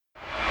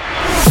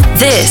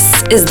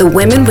This is the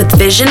Women with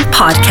Vision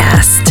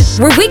podcast,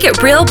 where we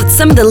get real with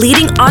some of the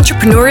leading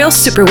entrepreneurial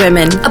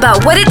superwomen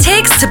about what it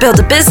takes to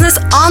build a business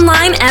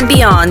online and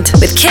beyond,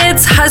 with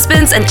kids,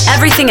 husbands, and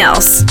everything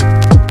else.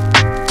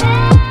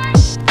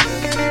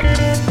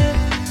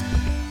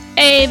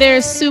 Hey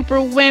there, super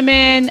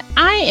women.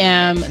 I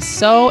am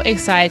so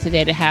excited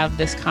today to have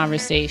this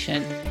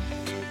conversation.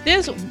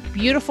 This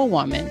beautiful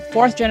woman,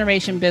 fourth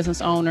generation business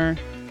owner.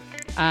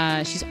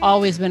 She's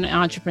always been an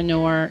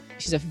entrepreneur.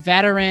 She's a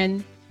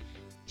veteran.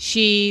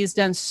 She's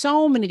done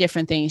so many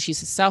different things.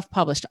 She's a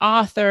self-published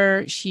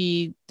author.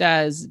 She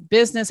does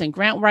business and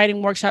grant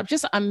writing workshops,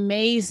 just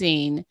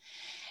amazing.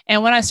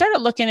 And when I started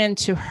looking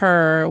into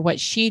her,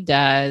 what she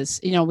does,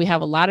 we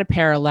have a lot of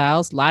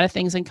parallels, a lot of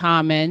things in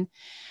common.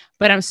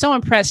 But I'm so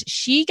impressed.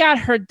 She got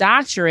her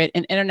doctorate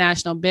in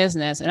international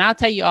business. And I'll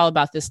tell you all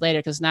about this later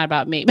because it's not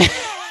about me.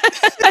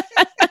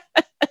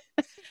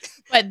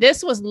 But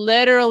this was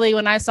literally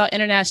when I saw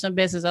international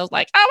business, I was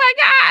like, oh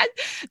my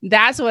God,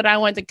 that's what I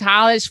went to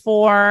college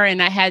for.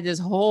 And I had this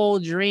whole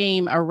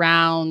dream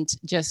around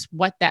just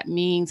what that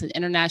means in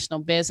international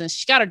business.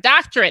 She got her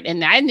doctorate in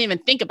that. I didn't even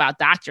think about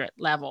doctorate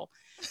level.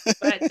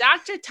 But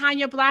Dr.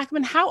 Tanya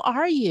Blackman, how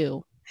are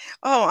you?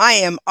 Oh, I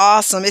am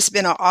awesome. It's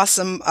been an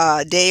awesome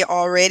day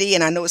already,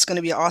 and I know it's going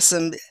to be an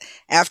awesome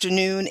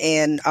afternoon.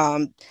 And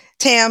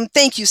Tam,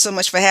 thank you so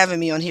much for having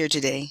me on here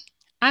today.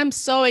 I'm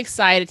so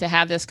excited to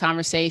have this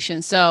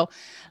conversation. So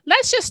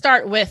let's just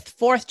start with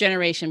fourth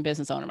generation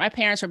business owner. My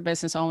parents were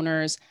business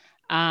owners.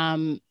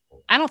 I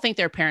don't think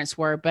their parents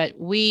were, but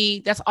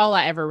that's all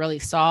I ever really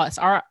saw. It's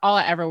all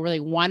I ever really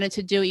wanted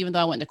to do, even though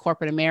I went to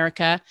corporate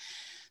America.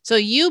 So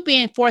you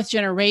being fourth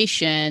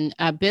generation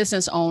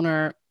business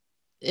owner,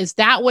 is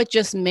that what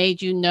just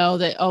made you know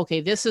that, okay,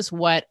 this is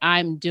what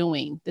I'm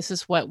doing. This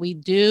is what we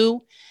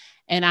do.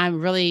 And I'm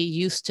really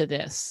used to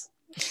this.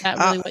 Is that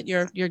really what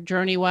your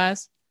journey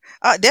was?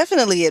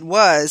 Definitely it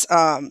was.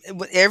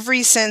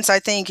 Ever since, I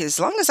think, as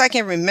long as I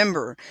can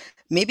remember,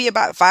 maybe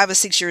about 5 or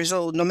 6 years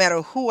old, no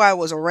matter who I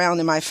was around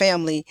in my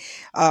family,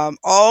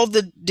 all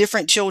the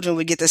different children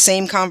would get the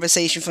same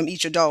conversation from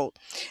each adult.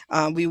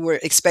 We were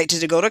expected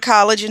to go to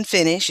college and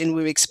finish, and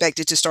we were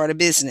expected to start a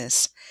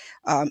business.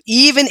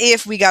 Even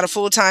if we got a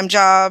full-time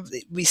job,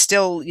 we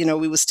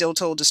were still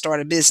told to start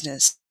a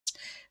business.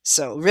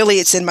 So really,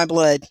 it's in my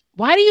blood.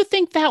 Why do you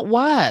think that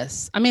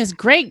was? I mean, it's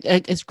great.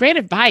 It's great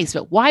advice,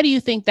 but why do you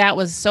think that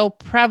was so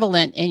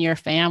prevalent in your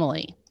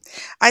family?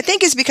 I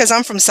think it's because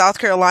I'm from South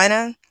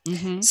Carolina.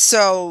 Mm-hmm.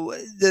 So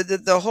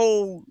the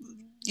whole,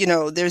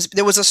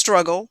 there was a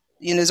struggle.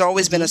 There's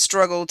always been a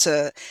struggle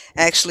to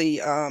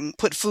actually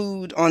put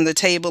food on the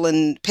table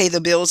and pay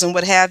the bills and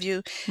what have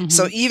you. Mm-hmm.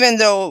 So even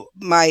though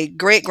my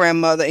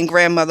great-grandmother and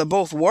grandmother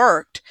both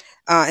worked,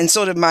 and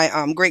so did my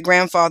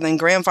great-grandfather and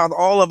grandfather,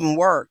 all of them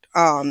worked,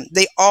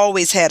 they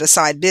always had a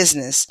side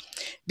business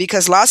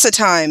because lots of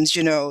times,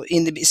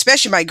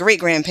 especially my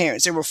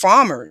great-grandparents, they were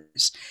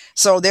farmers.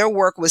 So their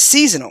work was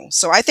seasonal.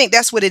 So I think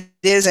that's what it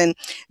is. And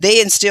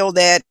they instilled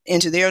that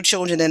into their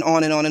children and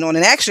on and on and on.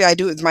 And actually, I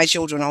do it with my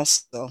children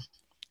also.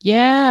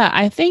 Yeah,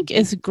 I think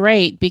it's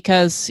great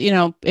because,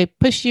 it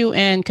puts you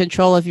in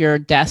control of your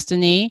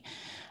destiny.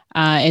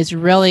 It's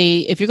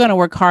really, if you're going to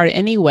work hard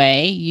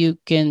anyway, you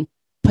can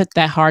put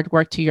that hard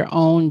work to your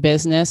own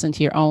business and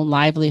to your own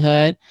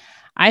livelihood.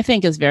 I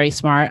think is very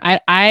smart.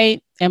 I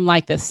am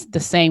like this the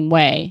same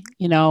way.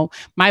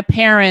 My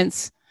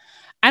parents,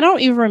 I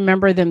don't even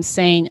remember them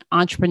saying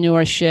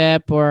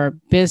entrepreneurship or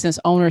business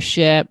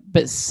ownership,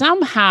 but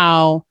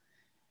somehow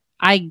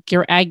I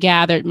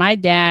gathered my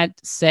dad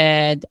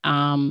said,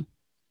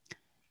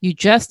 you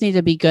just need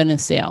to be good in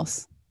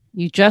sales.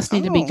 You just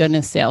need to be good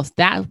in sales.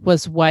 That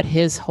was what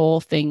his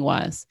whole thing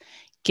was.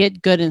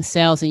 Get good in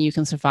sales and you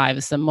can survive.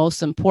 It's the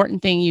most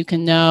important thing you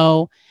can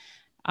know.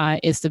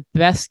 It's the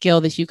best skill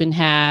that you can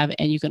have,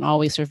 and you can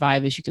always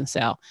survive as you can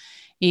sell.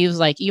 He was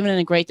like, even in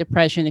the Great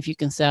Depression, if you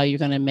can sell, you're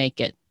going to make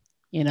it.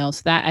 So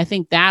that I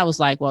think that was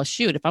like, well,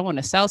 shoot, if I want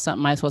to sell something,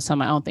 I might as well sell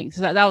my own thing.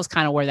 So that was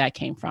kind of where that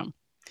came from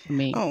for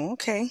me. Oh,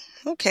 okay.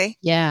 Okay.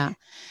 Yeah.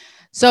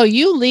 So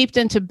you leaped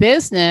into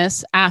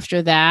business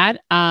after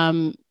that.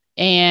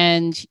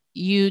 And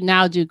you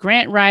now do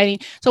grant writing.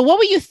 So what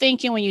were you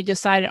thinking when you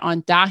decided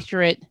on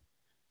doctorate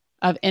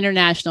of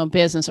international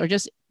business or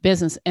just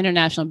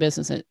international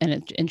business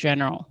in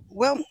general?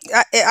 Well,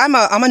 I'm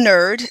a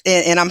nerd,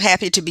 and I'm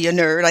happy to be a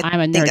nerd. I'm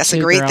a nerd think that's too,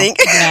 a great girl. thing.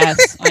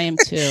 Yes, I am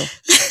too.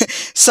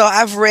 So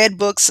I've read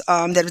books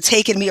that have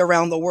taken me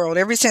around the world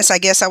ever since I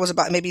guess I was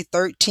about maybe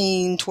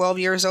 13, 12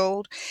 years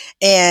old,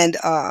 and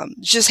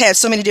just had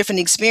so many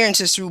different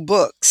experiences through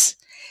books.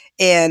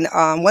 And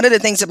one of the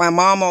things that my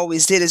mom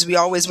always did is we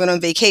always went on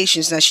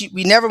vacations. Now,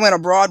 we never went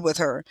abroad with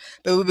her,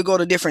 but we would go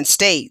to different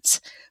states.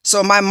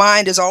 So my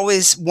mind has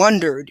always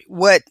wondered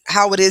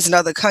how it is in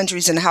other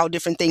countries and how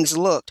different things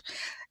looked.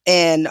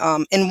 And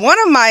in one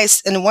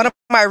of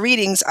my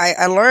readings,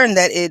 I learned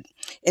that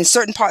in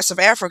certain parts of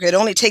Africa, it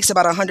only takes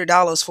about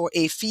 $100 for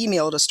a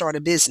female to start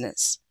a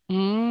business.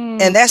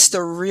 And that's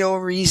the real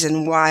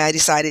reason why I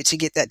decided to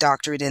get that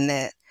doctorate in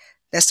that.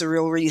 That's the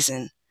real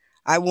reason.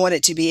 I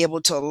wanted to be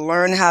able to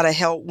learn how to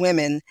help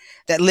women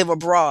that live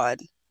abroad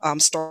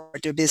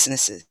start their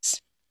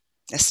businesses.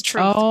 That's the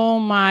truth. Oh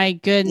my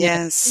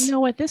goodness. You Yes. know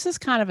what? This is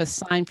kind of a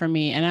sign for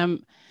me.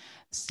 And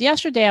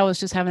yesterday I was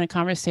just having a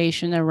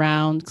conversation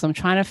around because I'm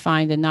trying to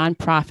find a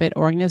nonprofit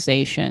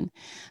organization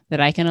that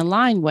I can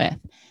align with.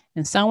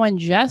 And someone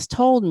just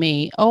told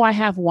me, oh, I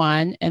have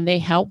one, and they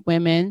help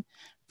women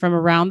from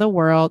around the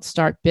world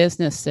start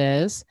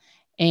businesses.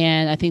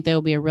 And I think they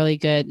will be a really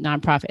good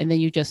nonprofit. And then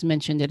you just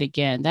mentioned it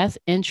again. That's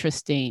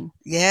interesting.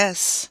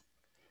 Yes.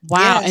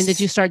 Wow. And did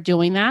you Yes. start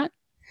doing that?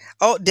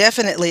 Oh,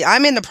 definitely.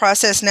 I'm in the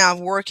process now of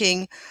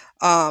working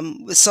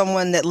with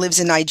someone that lives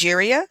in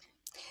Nigeria.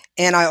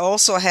 And I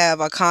also have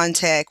a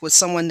contact with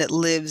someone that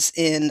lives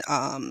in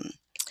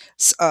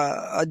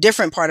a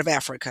different part of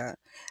Africa,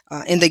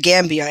 in the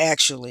Gambia,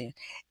 actually.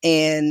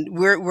 And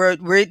we're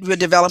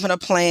developing a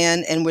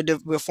plan, and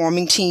we're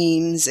forming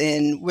teams,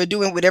 and we're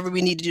doing whatever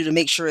we need to do to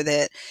make sure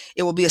that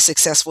it will be a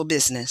successful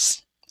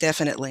business.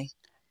 Definitely.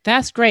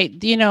 That's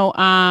great.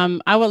 I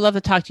would love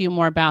to talk to you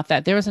more about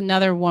that. There was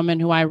another woman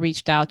who I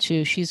reached out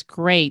to. She's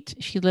great.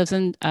 She lives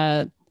in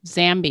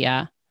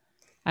Zambia,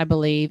 I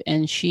believe,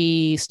 and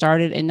she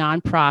started a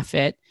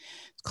nonprofit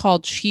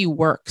called She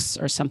Works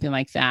or something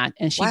like that.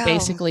 And she Wow.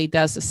 basically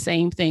does the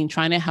same thing,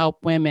 trying to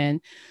help women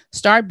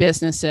start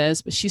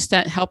businesses, but she's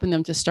helping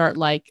them to start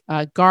like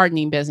a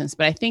gardening business.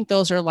 But I think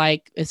those are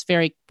like,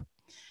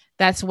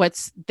 that's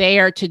what's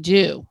there to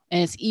do.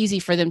 And it's easy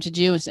for them to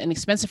do. It's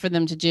inexpensive for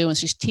them to do. And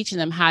she's teaching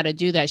them how to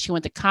do that. She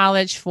went to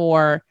college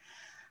for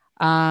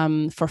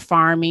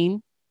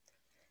farming,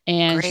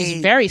 and she's a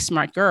Great. very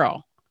smart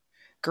girl.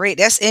 Great.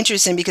 That's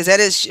interesting because that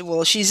is,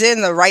 well, she's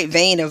in the right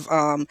vein of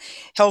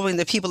helping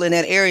the people in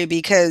that area,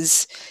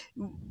 because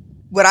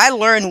what I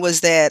learned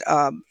was that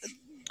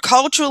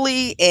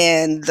culturally,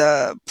 and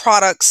the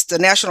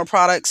national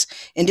products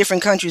in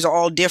different countries are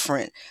all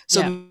different. So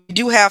Yeah. we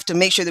do have to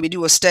make sure that we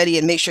do a study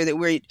and make sure that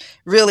we're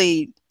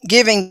really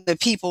giving the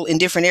people in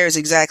different areas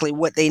exactly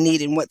what they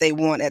need and what they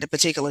want at a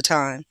particular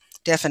time.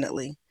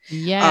 Definitely.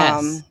 Yes.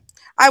 Um,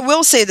 I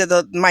will say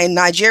that my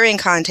Nigerian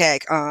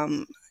contact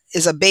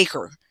is a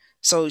baker.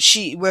 So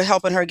we're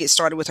helping her get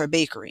started with her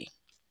bakery.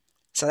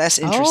 So that's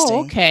Oh, interesting.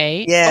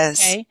 okay.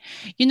 Yes. Okay.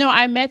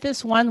 I met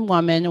this one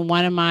woman in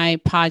one of my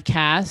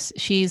podcasts.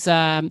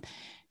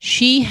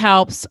 She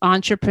helps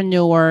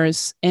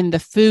entrepreneurs in the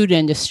food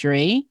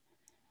industry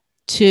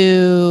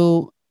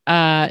to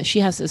she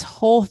has this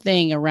whole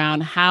thing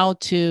around how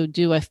to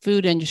do a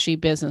food industry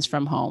business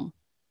from home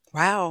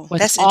Wow. with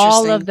That's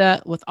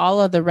interesting. with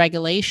all of the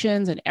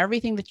regulations and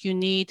everything that you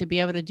need to be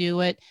able to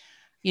do it,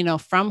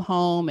 from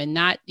home and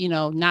not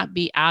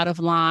be out of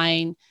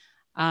line.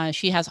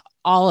 She has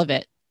all of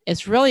it.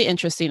 It's really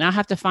interesting. I'll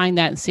have to find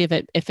that and see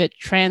if it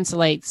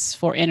translates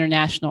for an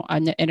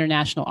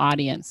international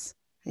audience.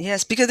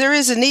 Yes, because there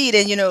is a need.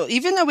 And,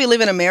 even though we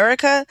live in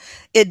America,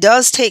 it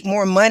does take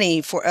more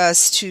money for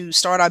us to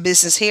start our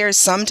business here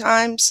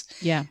sometimes.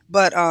 Yeah.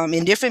 But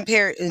in different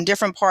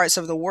parts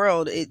of the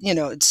world,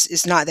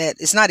 it's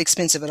not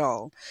expensive at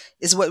all.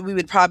 It's what we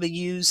would probably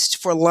use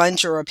for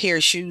lunch or a pair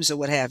of shoes or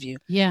what have you,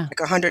 Yeah. like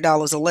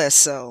 $100 or less.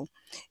 So,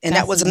 and that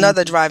That's was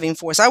another amazing. driving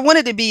force. I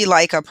wanted to be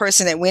like a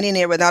person that went in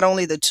there with not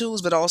only the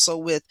tools but also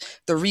with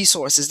the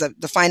resources,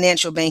 the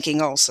financial banking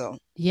also.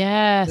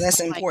 Yes. That's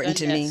Oh my important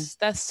to me. goodness.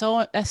 That's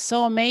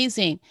so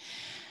amazing.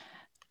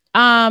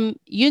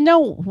 You know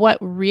what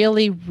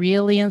really,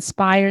 really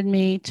inspired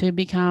me to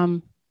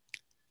become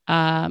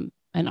an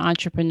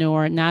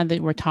entrepreneur, now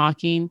that we're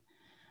talking,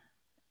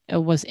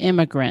 it was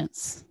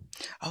immigrants.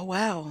 Oh,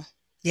 wow.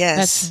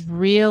 That's Yes.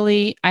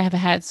 really, I have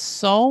had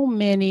so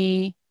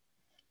many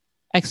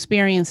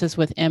experiences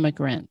with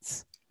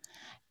immigrants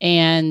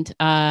and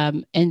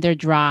their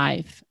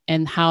drive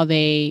and how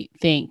they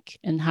think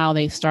and how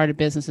they start a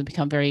business and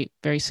become very,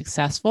 very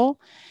successful.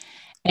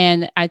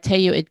 And I tell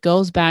you, it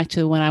goes back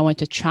to when I went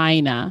to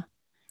China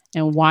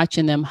and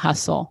watching them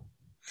hustle.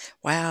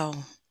 Wow.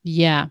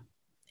 Yeah.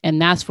 And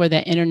that's where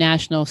the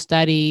international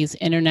studies,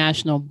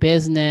 international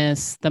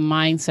business, the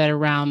mindset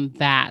around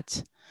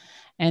that.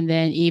 And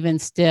then even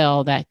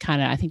still, I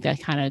think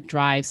that kind of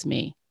drives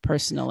me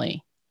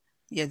personally.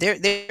 Yeah,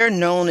 they're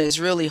known as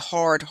really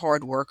hard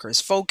workers,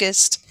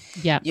 focused.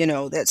 Yeah.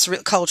 That's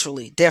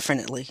culturally,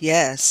 definitely.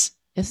 Yes.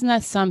 Isn't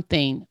that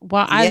something?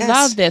 Well, I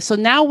love Yes. this. So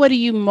now what do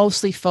you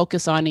mostly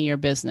focus on in your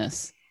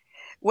business?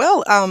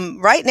 Well,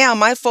 right now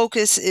my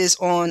focus is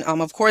on,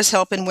 of course,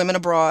 helping women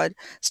abroad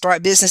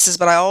start businesses,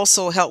 but I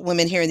also help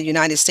women here in the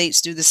United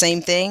States do the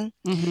same thing.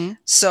 Mm-hmm.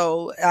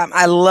 So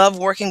I love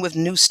working with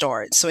new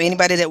starts. So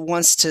anybody that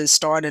wants to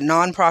start a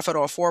nonprofit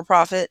or a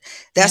for-profit, Yeah.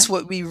 that's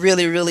what we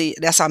really, really,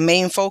 that's our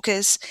main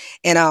focus.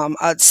 And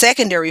a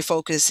secondary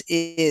focus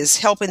is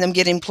helping them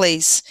get in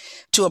place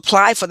to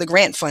apply for the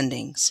grant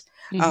fundings.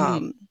 Mm-hmm.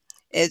 Um,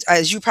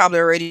 as you probably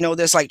already know,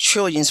 there's like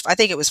trillions. I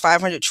think it was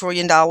 $500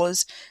 trillion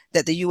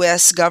that the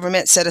U.S.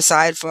 government set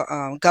aside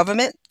for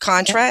government Yeah.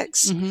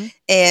 contracts. Mm-hmm.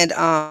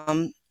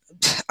 And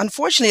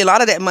unfortunately, a lot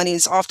of that money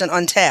is often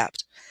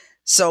untapped.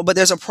 So, but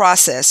there's a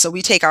process. So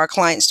we take our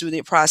clients through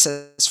the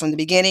process from the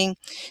beginning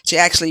to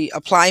actually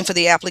applying for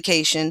the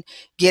application,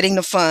 getting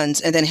the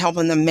funds, and then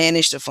helping them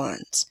manage the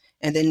funds,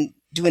 and then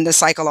doing the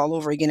cycle all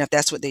over again if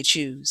that's what they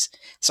choose.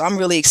 So I'm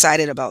really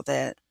excited about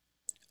that.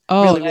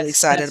 Oh, Really, really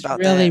excited that's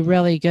about really, that.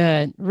 really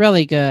good.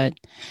 Really good.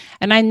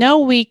 And I know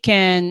we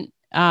can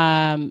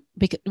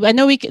because I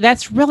know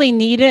that's really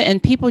needed,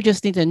 and people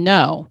just need to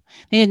know.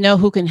 They need to know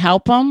who can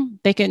help them.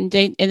 And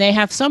they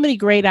have so many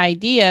great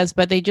ideas,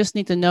 but they just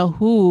need to know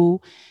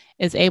who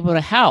is able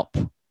to help.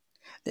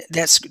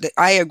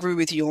 I agree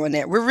with you on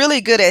that. We're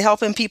really good at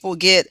helping people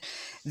get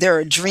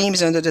their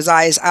dreams and their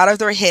desires out of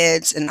their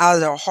heads and out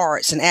of their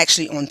hearts and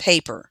actually on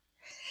paper.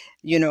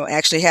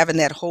 Actually having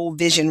that whole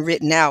vision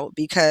written out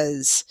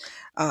because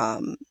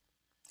um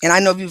and I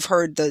know you've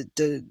heard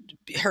the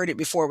heard it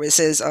before where it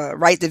says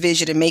write the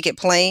vision and make it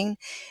plain.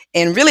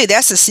 And really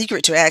that's the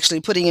secret to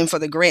actually putting in for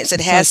the grants.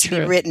 It So has to be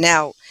true. written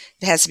out.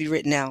 It has to be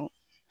written out.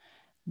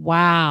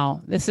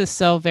 Wow, this is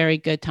so very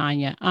good,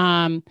 Tanya.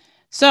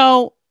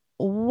 So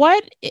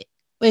what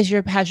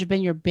has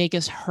been your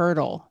biggest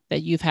hurdle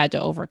that you've had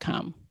to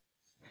overcome?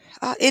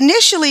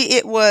 Initially,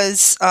 it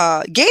was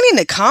gaining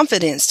the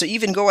confidence to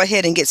even go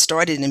ahead and get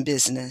started in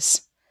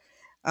business.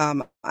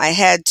 I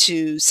had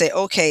to say,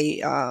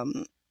 okay,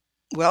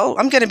 well,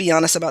 I'm going to be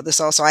honest about this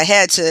also. I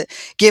had to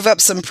give up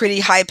some pretty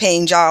high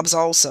paying jobs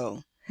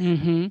also.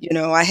 Mm-hmm.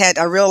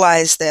 I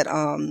realized that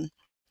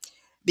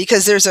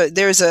because there's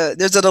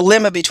a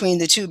dilemma between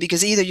the two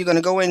because either you're going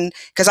to go in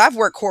because I've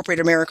worked corporate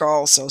America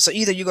also. So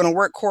either you're going to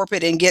work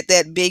corporate and get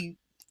that big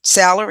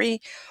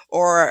salary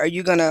or are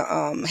you going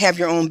to have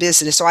your own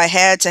business. So I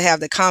had to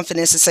have the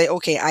confidence to say,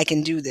 okay, I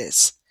can do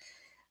this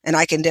and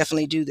I can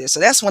definitely do this. So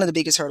that's one of the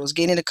biggest hurdles,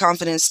 gaining the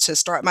confidence to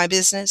start my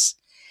business.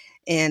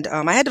 And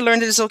I had to learn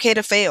that it's okay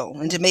to fail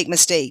and to make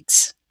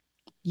mistakes.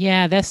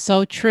 Yeah, that's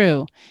so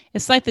true.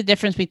 It's like the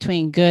difference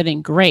between good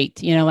and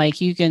great.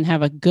 Like you can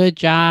have a good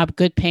job,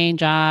 good paying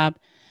job,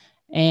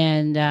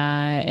 and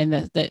and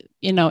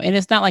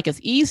it's not like it's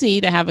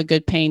easy to have a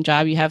good paying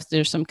job.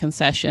 There's some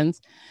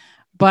concessions,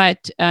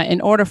 but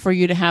in order for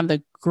you to have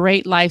the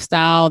great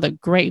lifestyle, the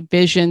great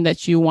vision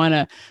that you want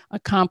to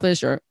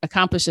accomplish or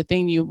accomplish the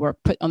thing you were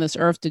put on this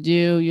earth to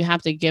do, you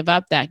have to give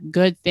up that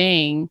good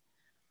thing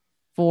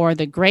for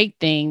the great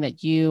thing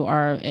that you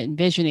are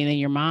envisioning in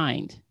your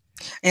mind.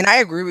 And I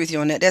agree with you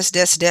on that. That's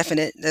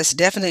definite. That's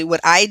definitely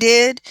what I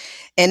did.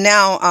 And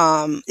now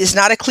it's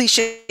not a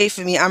cliche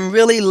for me. I'm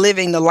really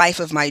living the life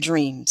of my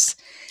dreams.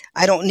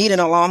 I don't need an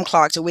alarm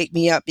clock to wake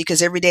me up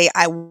because every day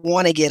I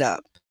want to get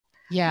up,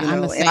 Yeah,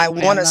 I'm the and I same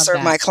way. I want to love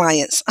serve that. my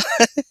clients.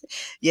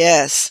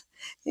 Yes.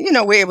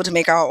 We're able to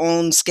make our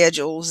own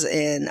schedules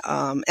and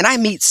I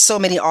meet so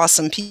many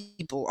awesome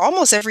people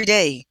almost every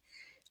day.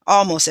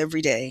 Almost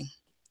every day.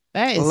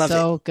 That is Love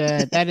it. so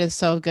good. That is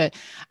so good.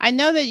 I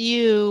know that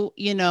you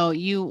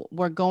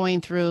were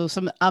going through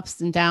some ups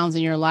and downs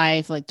in your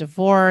life, like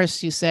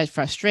divorce, you said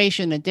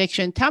frustration,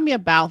 addiction. Tell me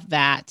about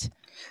that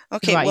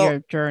Okay, throughout well, your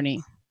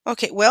journey.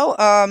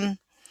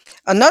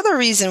 another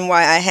reason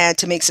why I had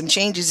to make some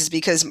changes is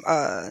because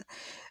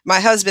my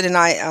husband and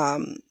I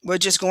were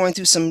just going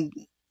through some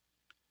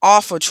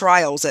awful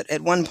trials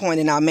at one point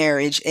in our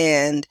marriage,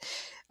 and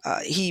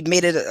he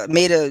made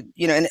a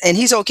and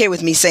he's okay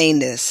with me saying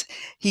this.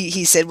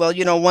 He said, well,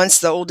 once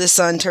the oldest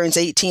son turns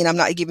 18, I'm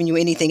not giving you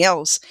anything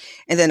else.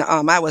 And then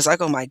I was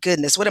like, oh my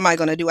goodness, what am I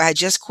going to do? I had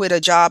just quit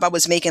a job. I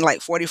was making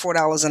like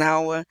 $44 an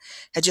hour.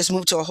 Had just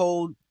moved to a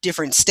whole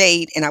different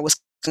state, and I was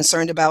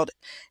concerned about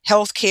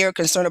health care,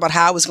 concerned about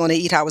how I was going to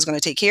eat, how I was going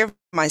to take care of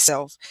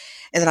myself.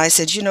 And then I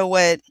said, you know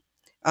what?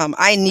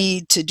 I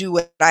need to do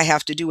what I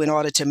have to do in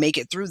order to make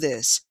it through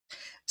this.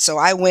 So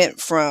I went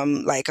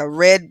from like a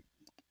red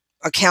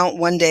account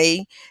one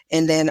day,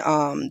 and then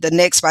the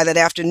next by that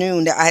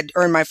afternoon that I had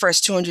earned my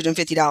first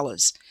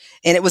 $250,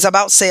 and it was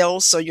about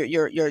sales. So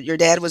your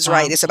dad was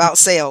right. Wow. It's about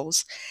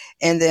sales,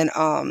 and then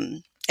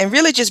and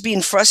really just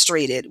being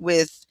frustrated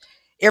with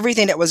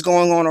everything that was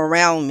going on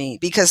around me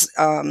because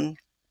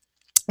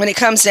when it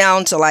comes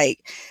down to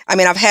I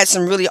mean, I've had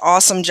some really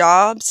awesome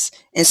jobs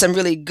and some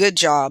really good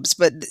jobs,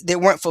 but they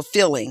weren't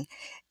fulfilling.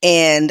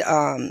 And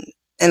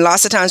and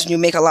lots of times when you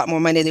make a lot more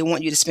money, they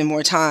want you to spend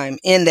more time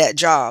in that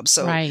job.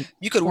 So Right.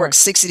 you Of could work course.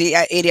 60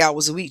 to 80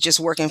 hours a week just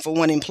working for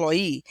one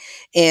employee.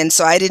 And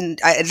so at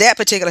that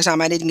particular time,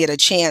 I didn't get a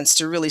chance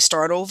to really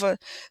start over.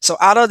 So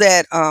out of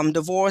that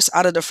divorce,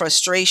 out of the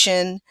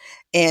frustration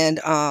and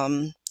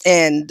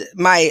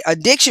my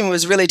addiction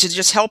was really to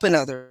just helping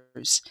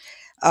others.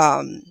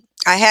 Um,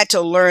 I had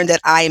to learn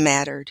that I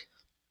mattered.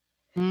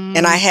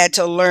 And I Mm, had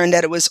to learn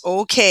that it was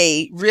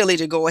okay really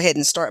to go ahead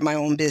and start my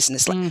own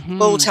business, like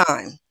full hmm.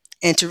 time,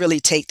 and to really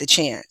take the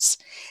chance.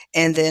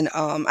 And then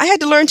I had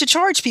to learn to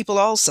charge people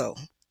also.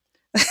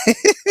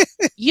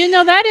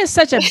 That is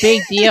such a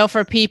big deal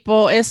for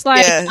people. It's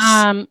like,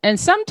 Yes. and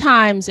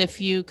sometimes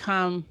if you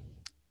come,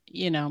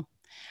 you know,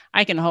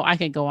 I can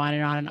go on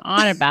and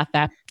on about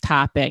that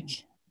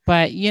topic.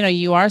 But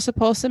you are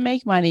supposed to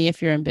make money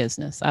if you're in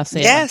business. I'll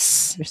say it like that.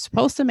 Yes. You're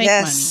supposed to make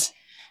money. Yes.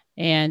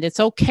 And it's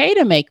okay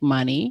to make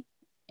money.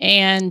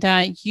 and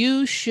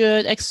you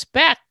should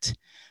expect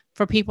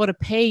for people to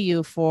pay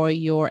you for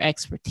your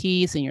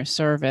expertise and your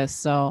service.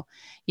 So,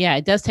 yeah,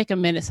 it does take a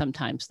minute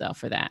sometimes, though,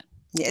 for that.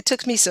 Yeah, it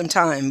took me some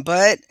time,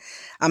 but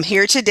I'm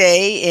here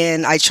today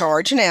and I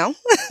charge now.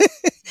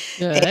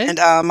 Good. And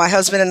my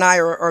husband and I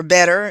are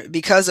better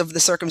because of the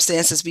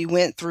circumstances we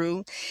went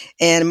through.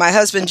 And my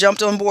husband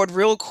jumped on board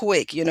real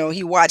quick. You know,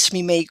 he watched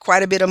me make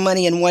quite a bit of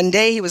money in one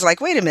day. He was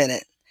like, wait a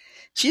minute,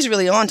 she's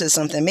really onto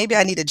something. Maybe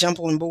I need to jump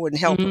on board and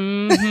help her.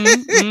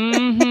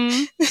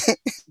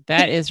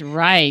 That is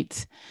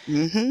right.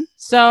 hmm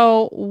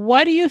So,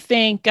 what do you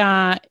think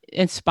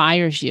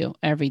inspires you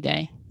every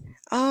day?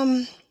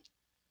 Um,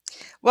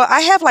 well,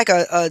 I have like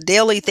a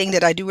daily thing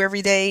that I do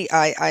every day.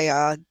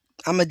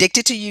 I'm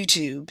addicted to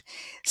YouTube,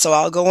 so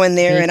I'll go in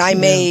there Me and I too.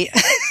 may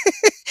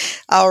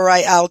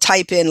I'll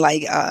type in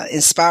like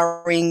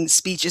inspiring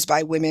speeches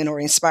by women or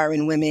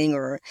inspiring women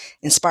or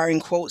inspiring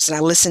quotes, and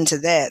I listen to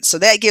that. So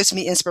that gives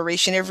me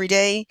inspiration every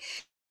day.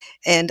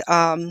 And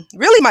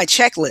really, my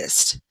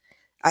checklist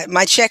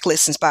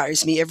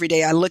inspires me every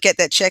day. I look at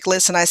that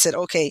checklist and I said,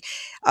 okay,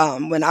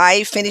 when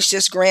I finish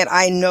this grant,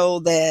 I know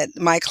that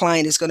my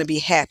client is going to be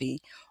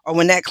happy. Or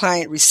when that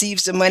client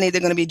receives the money, they're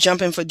going to be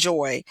jumping for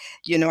joy.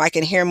 You know, I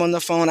can hear them on the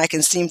phone. I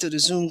can see them through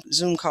the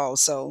Zoom call.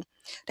 So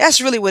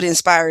that's really what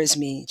inspires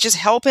me. Just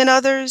helping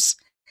others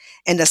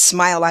and the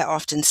smile I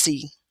often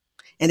see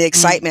and the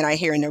Mm, excitement I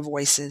hear in their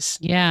voices.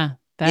 yeah,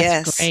 that's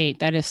Yes. great.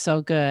 That is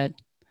so good.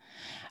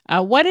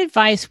 What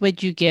advice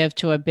would you give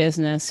to a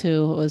business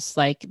who was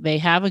like, they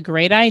have a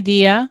great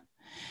idea,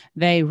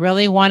 they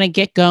really want to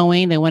get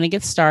going, they want to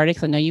get started?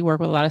 Because I know you work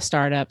with a lot of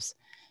startups.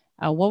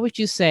 What would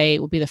you say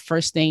would be the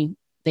first thing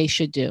they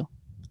should do?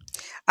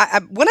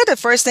 One of the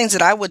first things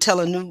that I would tell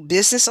a new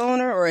business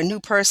owner or a new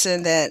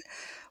person that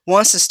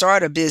wants to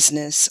start a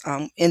business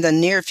in the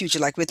near future,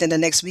 like within the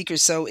next week or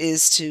so,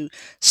 is to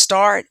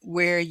start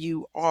where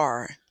you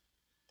are.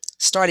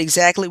 Start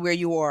exactly where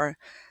you are.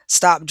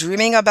 Stop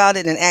dreaming about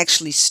it and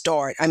actually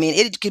start. I mean,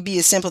 it could be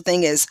a simple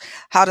thing as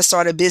how to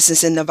start a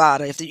business in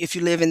Nevada. If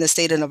you live in the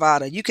state of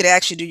Nevada, you could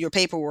actually do your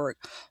paperwork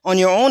on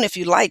your own if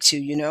you'd like to,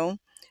 you know.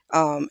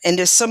 And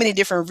there's so many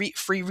different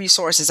free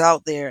resources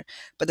out there.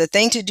 But the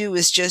thing to do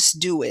is just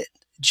do it.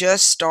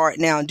 Just start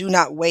now. Do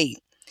not wait.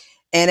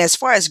 And as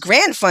far as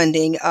grant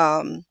funding,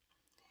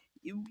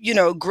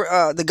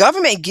 the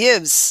government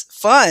gives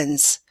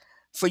funds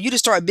for you to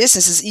start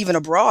businesses even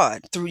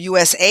abroad through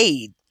US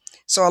aid.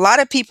 So a lot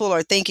of people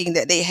are thinking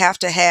that they have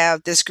to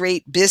have this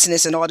great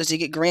business in order to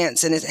get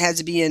grants, and it has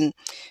to be in,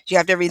 you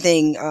have to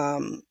everything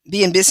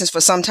be in business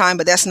for some time,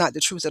 but that's not the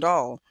truth at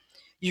all.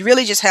 You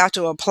really just have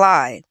to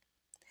apply.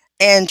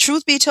 And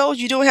truth be told,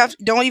 you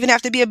don't even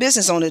have to be a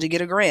business owner to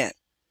get a grant.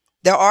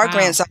 There are Wow.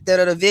 grants out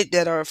there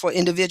that are for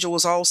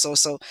individuals also.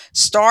 So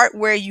start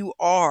where you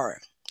are.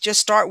 Just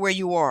start where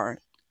you are.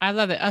 I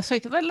love it. So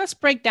let's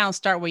break down,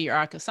 start where you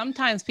are, because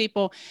sometimes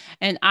people,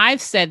 and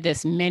I've said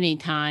this many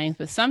times,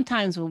 but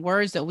sometimes with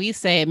words that we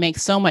say, it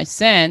makes so much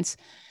sense.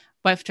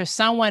 But for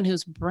someone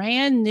who's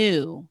brand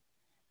new,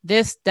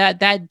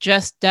 that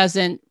just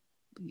doesn't,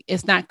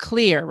 it's not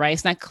clear, right?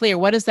 It's not clear.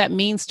 What does that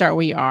mean, start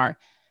where you are?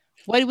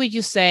 What would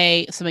you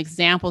say, some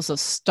examples of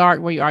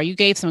start where you are? You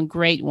gave some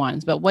great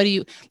ones, but what do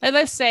you,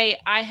 let's say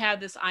I have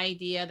this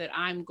idea that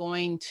I'm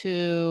going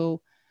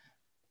to,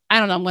 I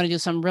don't know, I'm going to do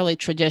some really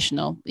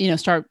traditional,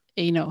 start,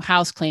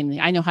 house cleaning.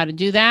 I know how to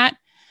do that.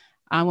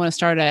 I'm going to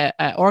start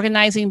a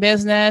organizing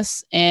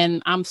business,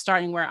 and I'm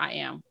starting where I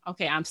am.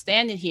 Okay, I'm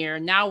standing here.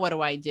 Now what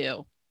do I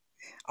do?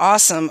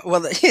 Awesome.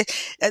 Well,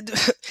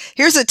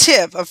 here's a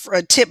tip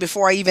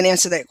before I even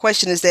answer that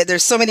question is that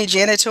there's so many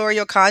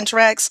janitorial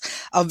contracts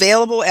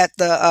available at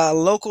the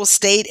local,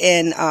 state,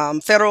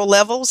 and federal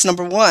levels,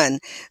 number one.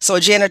 So a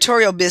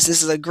janitorial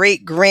business is a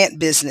great grant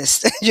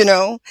business,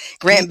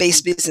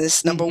 grant-based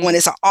business. Number one, Mm-hmm.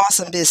 it's an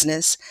awesome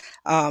business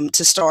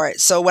to start.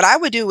 So what I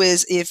would do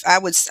is if I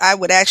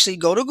would actually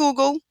go to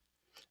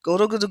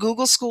the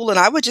Google school, and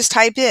I would just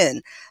type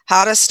in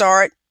how to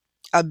start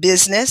a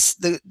business,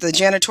 the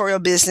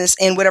janitorial business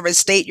in whatever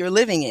state you're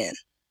living in.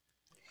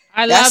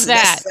 I love That's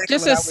that. exactly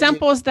Just what I as would do.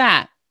 simple as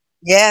that.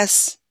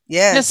 Yes,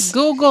 Just yes.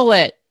 Google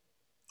it.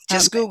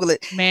 Just Google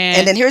it.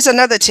 And Man, then here's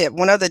another tip,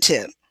 one other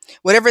tip.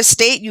 Whatever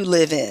state you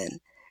live in,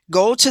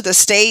 go to the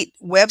state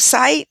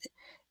website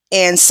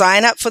and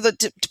sign up for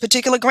the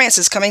particular grants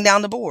that's coming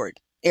down the board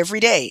every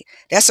day.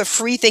 That's a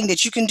free thing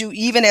that you can do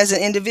even as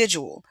an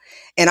individual.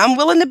 And I'm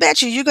willing to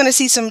bet you're going to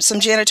see some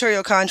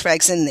janitorial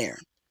contracts in there.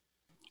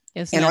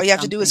 isn't And all that you have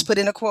to do is something? put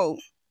in a quote.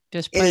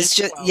 Just It put in is a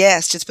just, quote.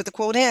 yes, just put the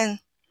quote in.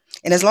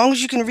 And as long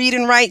as you can read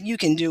and write, you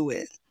can do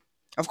it.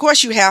 Of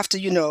course, you have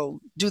to,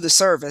 do the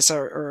service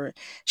or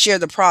share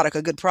the product,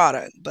 a good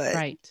product. But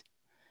Right.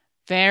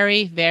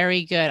 Very,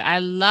 very good. I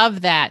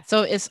love that.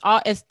 So it's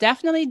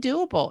definitely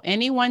doable.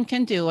 Anyone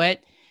can do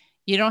it.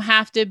 You don't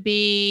have to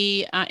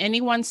be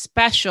anyone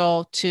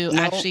special to no,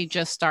 actually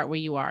just start where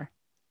you are.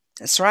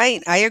 that's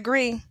right. I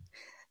agree.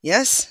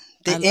 Yes,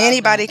 I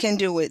love anybody that. can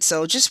do it.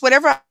 So just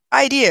whatever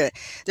idea.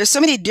 There's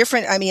so many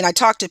different, I mean, I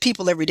talk to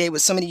people every day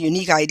with so many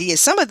unique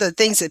ideas. Some of the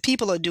things that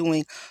people are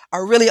doing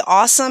are really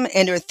awesome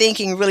and they're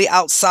thinking really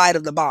outside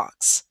of the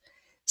box.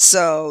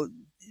 So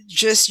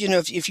just,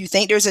 if you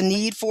think there's a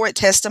need for it,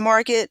 test the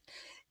market.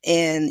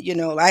 And,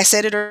 I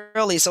said it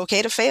early, it's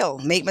okay to fail,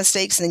 make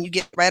mistakes, and then you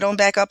get right on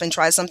back up and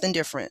try something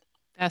different.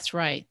 That's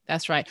right.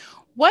 That's right.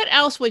 What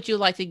else would you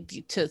like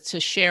to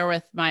share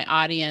with my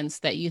audience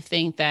that you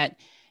think that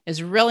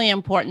is really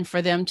important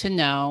for them to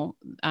know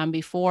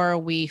before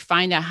we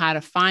find out how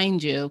to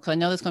find you? Because I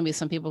know there's going to be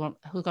some people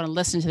who are going to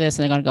listen to this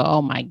and they're going to go,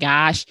 oh my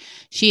gosh,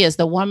 she is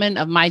the woman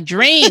of my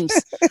dreams.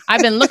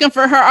 I've been looking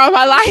for her all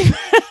my life.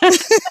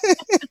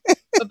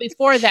 But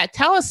before that,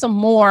 tell us some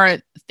more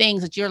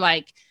things that you're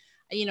like,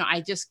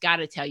 I just got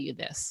to tell you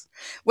this.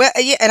 Well,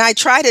 yeah, and I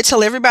try to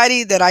tell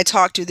everybody that I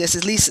talk to this,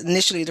 at least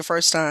initially the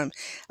first time,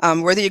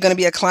 whether you're going to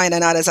be a client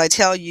or not, as I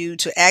tell you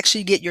to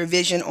actually get your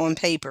vision on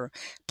paper,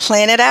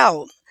 plan it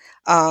out.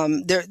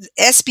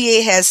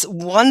 SBA has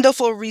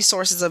wonderful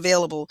resources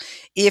available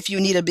if you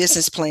need a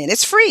business plan.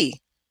 It's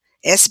free.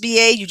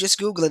 SBA, you just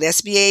Google it,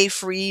 SBA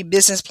free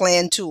business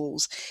plan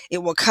tools. It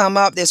will come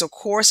up. There's a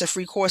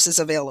free courses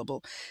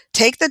available.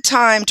 Take the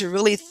time to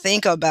really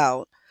think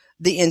about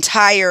the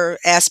entire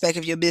aspect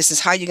of your business,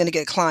 how you're going to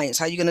get clients,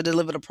 how you're going to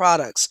deliver the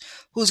products,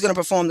 who's going to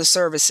perform the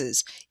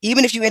services.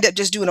 Even if you end up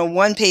just doing a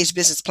one-page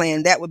business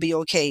plan, that would be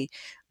okay.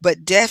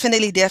 But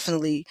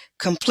definitely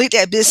complete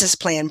that business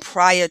plan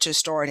prior to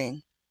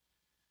starting.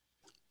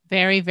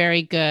 Very,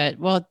 very good.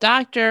 Well,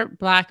 Dr.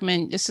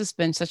 Blackman, this has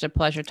been such a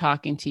pleasure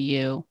talking to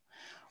you.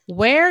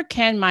 Where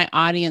can my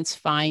audience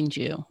find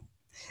you?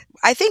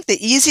 I think the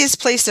easiest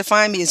place to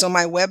find me is on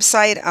my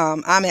website.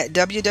 I'm at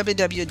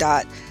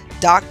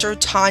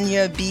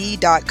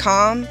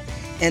www.drtonyab.com,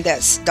 and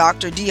that's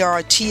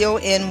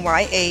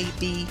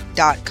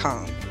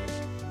drtonyab.com.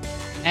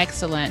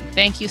 Excellent.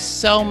 Thank you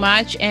so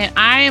much. And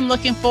I am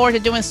looking forward to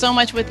doing so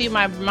much with you.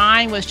 My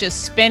mind was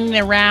just spinning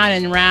around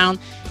and around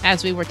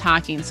as we were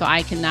talking. So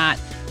I cannot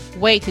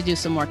wait to do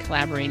some more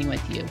collaborating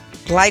with you.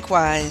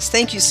 Likewise.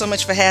 Thank you so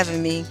much for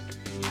having me.